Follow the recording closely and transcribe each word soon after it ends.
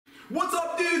What's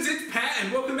up, dudes? It's Pat,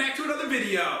 and welcome back to another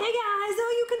video. Hey guys,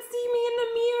 oh, you can see me in the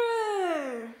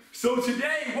mirror. So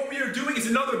today, what we are doing is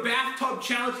another bathtub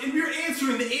challenge, and we are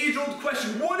answering the age-old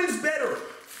question: what is better,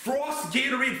 Frost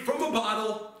Gatorade from a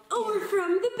bottle or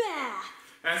from the bath?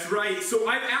 That's right. So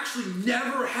I've actually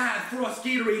never had Frost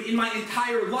Gatorade in my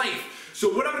entire life.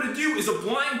 So what I'm going to do is a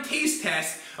blind taste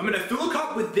test. I'm going to fill a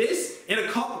cup with this and a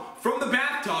cup from the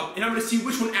bathtub, and I'm going to see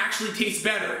which one actually tastes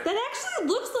better. That actually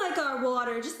looks like our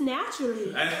water, just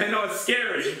naturally. I know, it's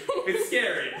scary. It's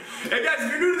scary. And guys,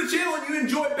 if you're new to the channel and you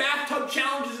enjoy bathtub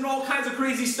challenges and all kinds of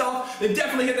crazy stuff, then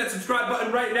definitely hit that subscribe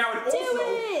button right now. And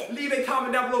also, leave a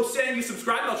comment down below saying you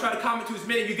subscribed. I'll try to comment to as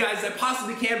many of you guys as I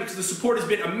possibly can because the support has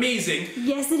been amazing.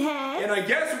 Yes, it has. And I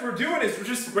guess what we're doing is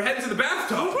we're heading to the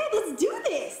bathtub. Okay, let's do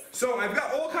this. So I've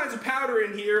got all kinds of powder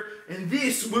in here, and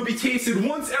this will be tasted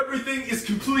once everything is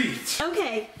complete.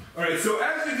 Okay. Alright, so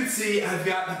as you can see, I've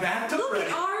got the bathtub ready.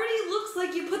 It already looks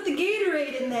like you put the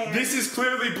Gatorade in there. This is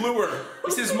clearly bluer.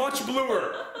 This is much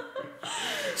bluer.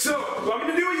 So, what I'm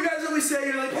going to do what you guys always say,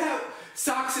 you're like, Pat,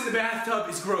 socks in the bathtub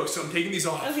is gross, so I'm taking these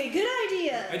off. Okay, good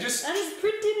idea. That is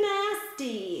pretty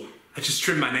nasty. I just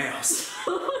trimmed my nails.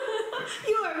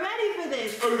 You are ready for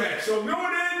this. Okay, so I'm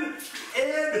going in,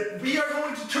 and we are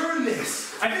going to turn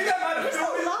this. I think I might have filmed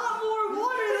it. There's a lot more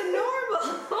water than normal.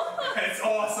 That's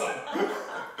awesome.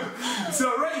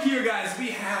 So right here, guys, we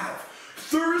have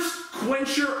Thirst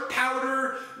Quencher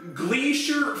Powder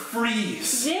Glacier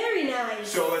Freeze. Very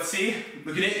nice. So let's see.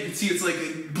 Look at it. You can see it's like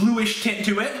a bluish tint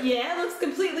to it. Yeah, it looks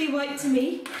completely white to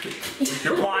me.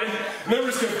 You're blind. And then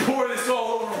we're just going to pour this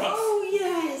all over us. Oh,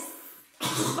 yes.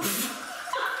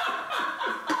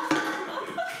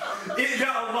 It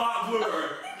got a lot bluer.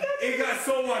 It got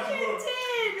so much bluer. It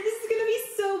did. This is going to be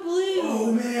so blue.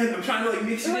 Oh, man. I'm trying to like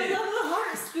mix it in. I love the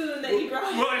heart spoon that you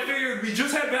brought. Well, I figured we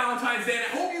just had Valentine's Day, and I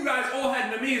hope you guys all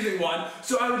had an amazing one.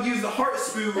 So I would use the heart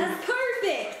spoon. That's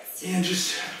perfect. And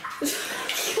just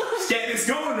get this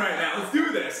going right now. Let's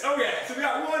do this. Okay, so we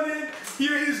got one in.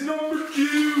 Here is number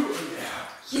 2.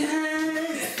 Yeah.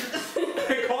 Yes.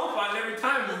 I cough on it every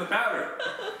time with the powder.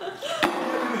 Look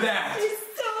at that. It's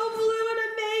so blue and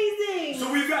amazing.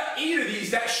 So we've got 8 of these.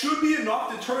 That should be enough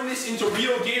to turn this into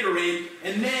real Gatorade,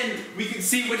 and then we can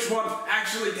see which one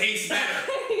actually tastes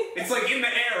better. It's like in the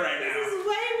air right now. This is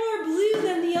way more blue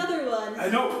than the other one. I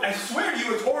know. I swear to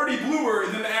you, it's already bluer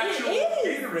than the actual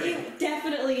Gatorade. It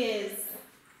definitely is.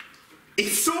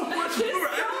 It's so much bluer.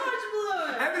 It's so much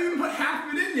bluer. I haven't even put half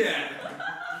of it in yet.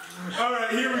 Alright,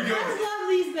 here we go. I love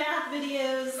these bath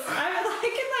videos. I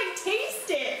can like taste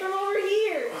it from over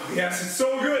here. Oh, yes, it's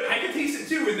so good. I can taste it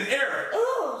too in the air.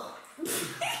 Oh.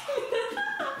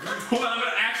 Hold on, I'm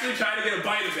going to actually try to get a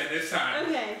bite of it this time.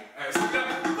 Okay. Alright, so we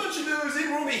got a bunch of those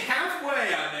in. We're only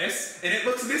halfway on this, and it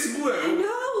looks this blue.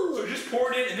 No. So just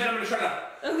pour it in, and then I'm going to try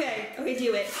to... Okay,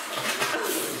 do it.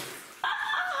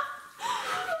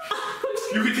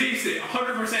 You can taste it.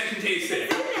 100% can taste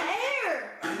it. It's in the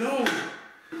air. I know.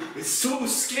 It's so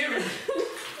scary.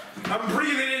 I'm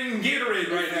breathing in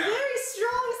Gatorade right now. Very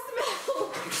strong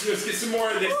smell. Let's just get some more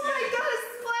of this. Oh my god, it's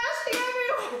splashing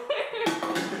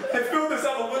everywhere. I filled this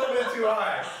up a little bit too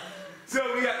high. So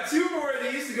we got 2 more of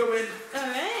these to go in.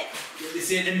 Alright. Get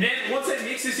this in, and then once I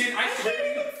mix this in, I can't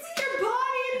even see your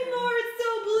body anymore. It's so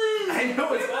blue. I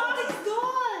know, it's your body's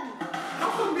gone. How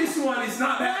come this one is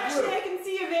not that Actually, blue? I can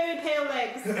see your very pale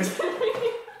legs.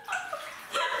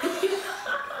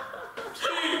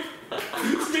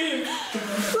 It's mean.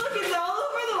 Look, it's all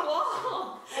over the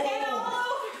wall. And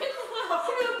all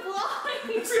over the blind.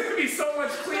 It's going to be so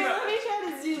much Wait, cleanup. let me try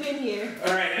to zoom in here.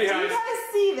 Alright, Do you guys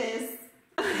see this?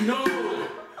 No.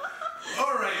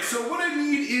 Alright, so what I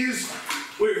need is...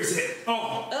 Where is it?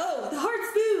 Oh. Oh, the hard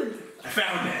spoon. I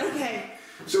found it. Okay.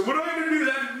 So what I'm going to do is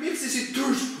I'm going to mix this in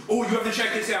first. Oh, you have to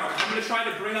check this out. I'm going to try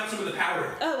to bring up some of the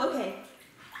powder. Oh, okay.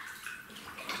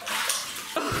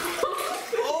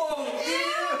 Oh,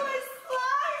 Ew, it's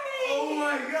slimy. oh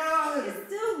my god. It's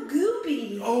so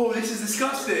goopy. Oh, this is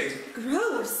disgusting.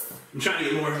 Gross. I'm trying to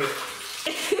get more of it.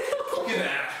 Look at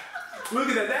that. Look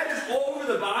at that. That is all over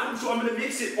the bottom, so I'm going to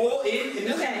mix it all in. And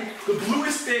this is the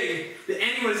bluest thing that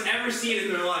anyone has ever seen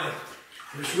in their life.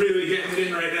 I'm just really getting it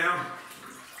in right now.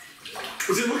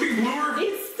 Is it looking bluer?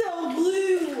 It's so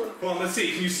blue. Hold on, let's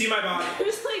see. Can you see my body?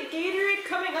 There's like Gatorade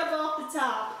coming up off the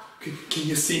top. Can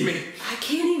you see me? I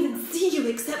can't even see you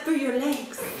except for your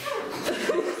legs.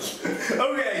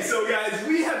 Okay, so guys,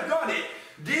 we have done it.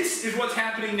 This is what's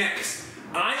happening next.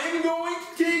 I am going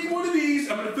to take one of these.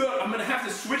 I'm gonna have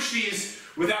to switch these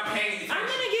without paying attention. I'm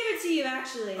gonna give it to you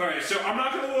actually. Alright, so I'm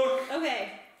not gonna look.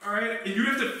 Okay. Alright, and you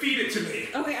have to feed it to me.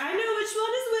 Okay, I know which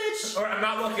one is which. Alright, I'm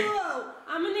not looking. So,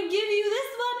 I'm gonna give you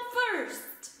this one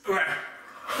first. Okay.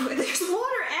 There's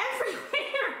water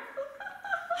everywhere.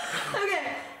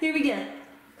 Okay, here we go.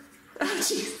 Oh,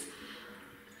 jeez.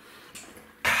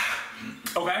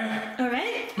 Okay. All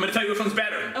right. I'm gonna tell you which one's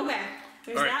better. Okay.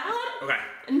 There's All right. that one. Okay.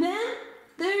 And then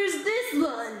there's this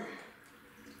one.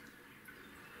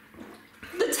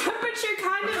 The temperature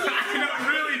kind of. I know, it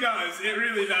really does. It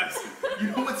really does. You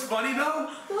know what's funny though?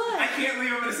 What? I can't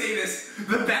believe I'm gonna say this.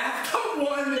 The bathtub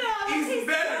one is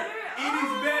better. It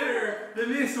is better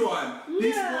than this one.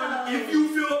 This one, if you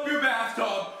fill up your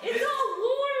bathtub, it's all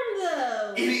warm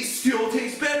though. it still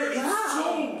tastes better. Wow. It's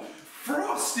so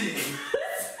frosty.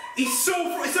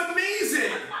 It's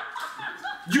amazing.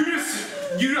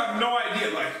 You have no idea.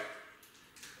 Like,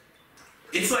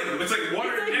 it's like watered It's like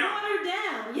down. watered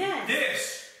down. Yes.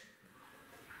 This.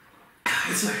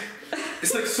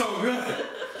 It's like so good.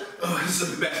 Oh, this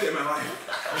is the best day of my life.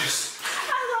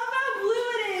 I love how blue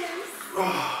it is.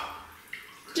 Oh.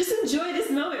 Just enjoy this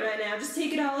moment right now. Just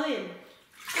take it all in.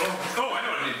 Oh, I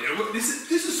know what I need to do. This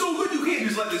is so good. You can't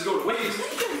just let this go to waste.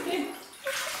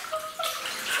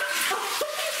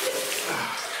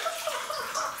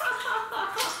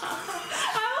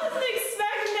 I wasn't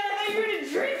expecting that. I thought you were gonna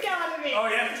drink out of it. Oh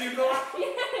yeah, can you go on?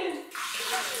 Yes.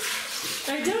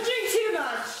 All right, don't drink too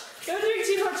much. Don't drink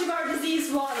too much of our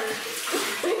diseased water.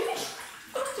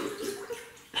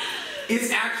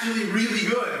 It's actually really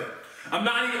good. I'm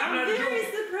not very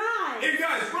joking. surprised. Hey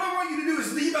guys, what I want you to do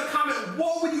is leave a comment.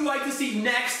 What would you like to see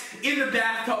next in the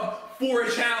bathtub for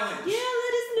a challenge? Yeah,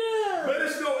 let us know. Let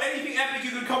us know anything epic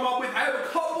you could come up with. I have a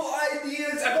couple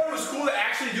ideas. I thought it was cool to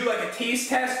actually do like a taste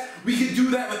test. We could do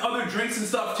that with other drinks and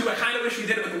stuff too. I kind of wish we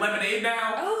did it with lemonade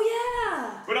now. Oh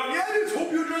yeah. But yeah, dudes,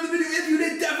 hope you enjoyed the video. If you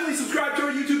did, definitely subscribe to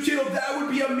our YouTube channel. That would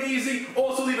be amazing.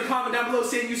 Also, leave a comment down below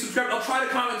saying you subscribed. I'll try to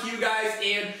comment to you guys.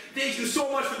 And thank you so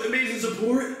much for the amazing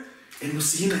support. And we'll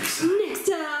see you next time. Next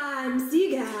time.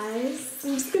 See you guys.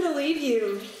 I'm just gonna leave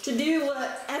you to do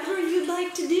whatever you'd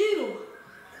like to do.